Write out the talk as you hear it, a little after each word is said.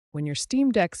When your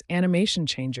Steam Deck's animation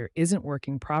changer isn't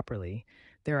working properly,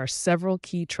 there are several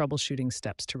key troubleshooting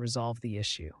steps to resolve the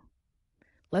issue.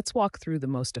 Let's walk through the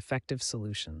most effective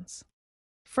solutions.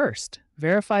 First,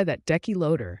 verify that Decky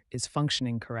Loader is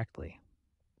functioning correctly.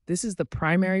 This is the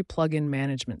primary plugin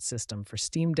management system for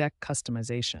Steam Deck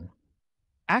customization.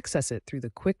 Access it through the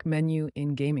quick menu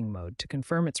in gaming mode to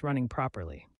confirm it's running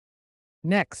properly.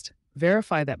 Next,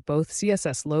 verify that both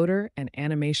CSS Loader and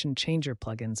Animation Changer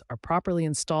plugins are properly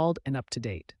installed and up to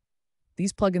date.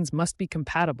 These plugins must be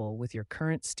compatible with your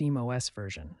current SteamOS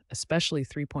version, especially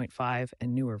 3.5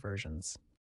 and newer versions.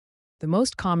 The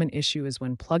most common issue is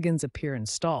when plugins appear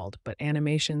installed, but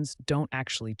animations don't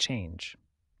actually change.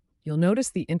 You'll notice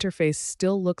the interface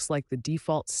still looks like the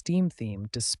default Steam theme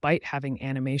despite having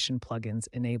animation plugins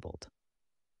enabled.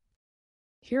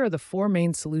 Here are the 4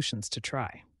 main solutions to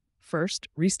try. First,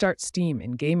 restart Steam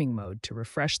in gaming mode to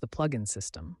refresh the plugin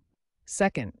system.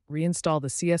 Second, reinstall the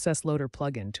CSS Loader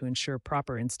plugin to ensure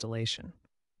proper installation.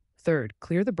 Third,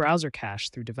 clear the browser cache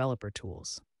through developer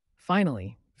tools.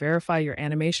 Finally, verify your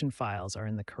animation files are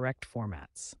in the correct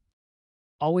formats.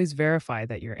 Always verify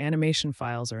that your animation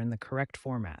files are in the correct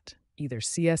format, either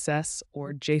CSS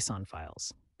or JSON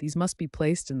files. These must be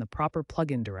placed in the proper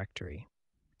plugin directory.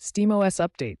 SteamOS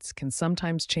updates can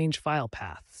sometimes change file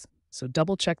paths, so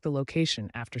double-check the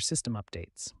location after system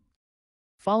updates.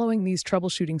 Following these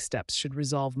troubleshooting steps should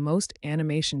resolve most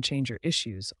animation changer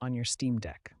issues on your Steam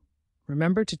Deck.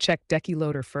 Remember to check Decky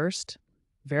Loader first,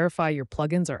 verify your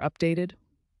plugins are updated,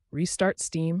 restart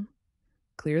Steam,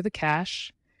 clear the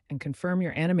cache, and confirm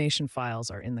your animation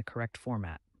files are in the correct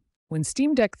format. When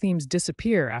Steam Deck themes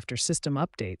disappear after system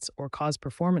updates or cause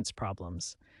performance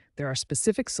problems, there are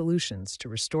specific solutions to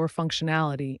restore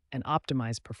functionality and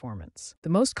optimize performance. The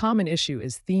most common issue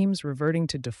is themes reverting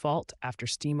to default after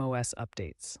SteamOS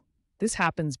updates. This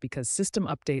happens because system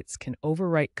updates can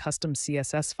overwrite custom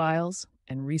CSS files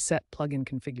and reset plugin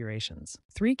configurations.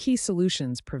 3 key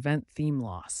solutions prevent theme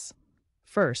loss.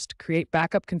 First, create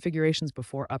backup configurations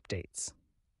before updates.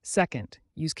 Second,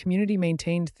 use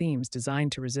community-maintained themes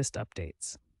designed to resist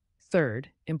updates. Third,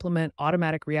 implement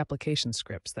automatic reapplication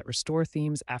scripts that restore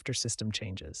themes after system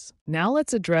changes. Now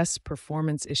let's address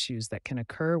performance issues that can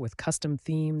occur with custom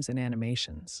themes and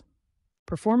animations.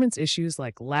 Performance issues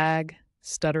like lag,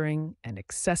 stuttering, and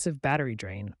excessive battery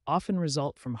drain often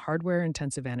result from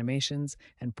hardware-intensive animations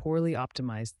and poorly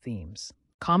optimized themes.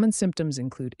 Common symptoms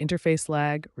include interface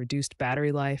lag, reduced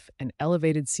battery life, and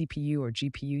elevated CPU or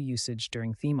GPU usage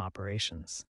during theme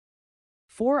operations.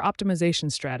 4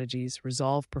 optimization strategies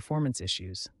resolve performance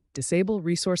issues. Disable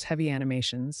resource-heavy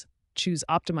animations, choose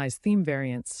optimized theme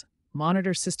variants,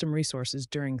 monitor system resources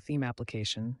during theme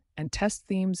application, and test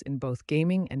themes in both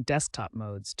gaming and desktop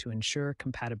modes to ensure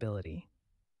compatibility.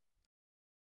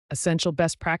 Essential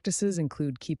best practices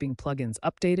include keeping plugins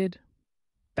updated,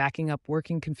 backing up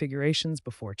working configurations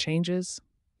before changes,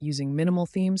 using minimal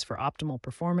themes for optimal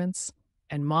performance,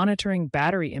 and monitoring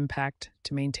battery impact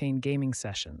to maintain gaming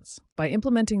sessions. By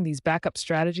implementing these backup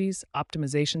strategies,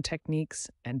 optimization techniques,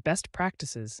 and best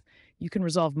practices, you can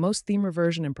resolve most theme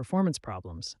reversion and performance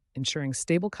problems, ensuring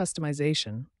stable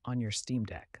customization on your Steam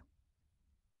Deck.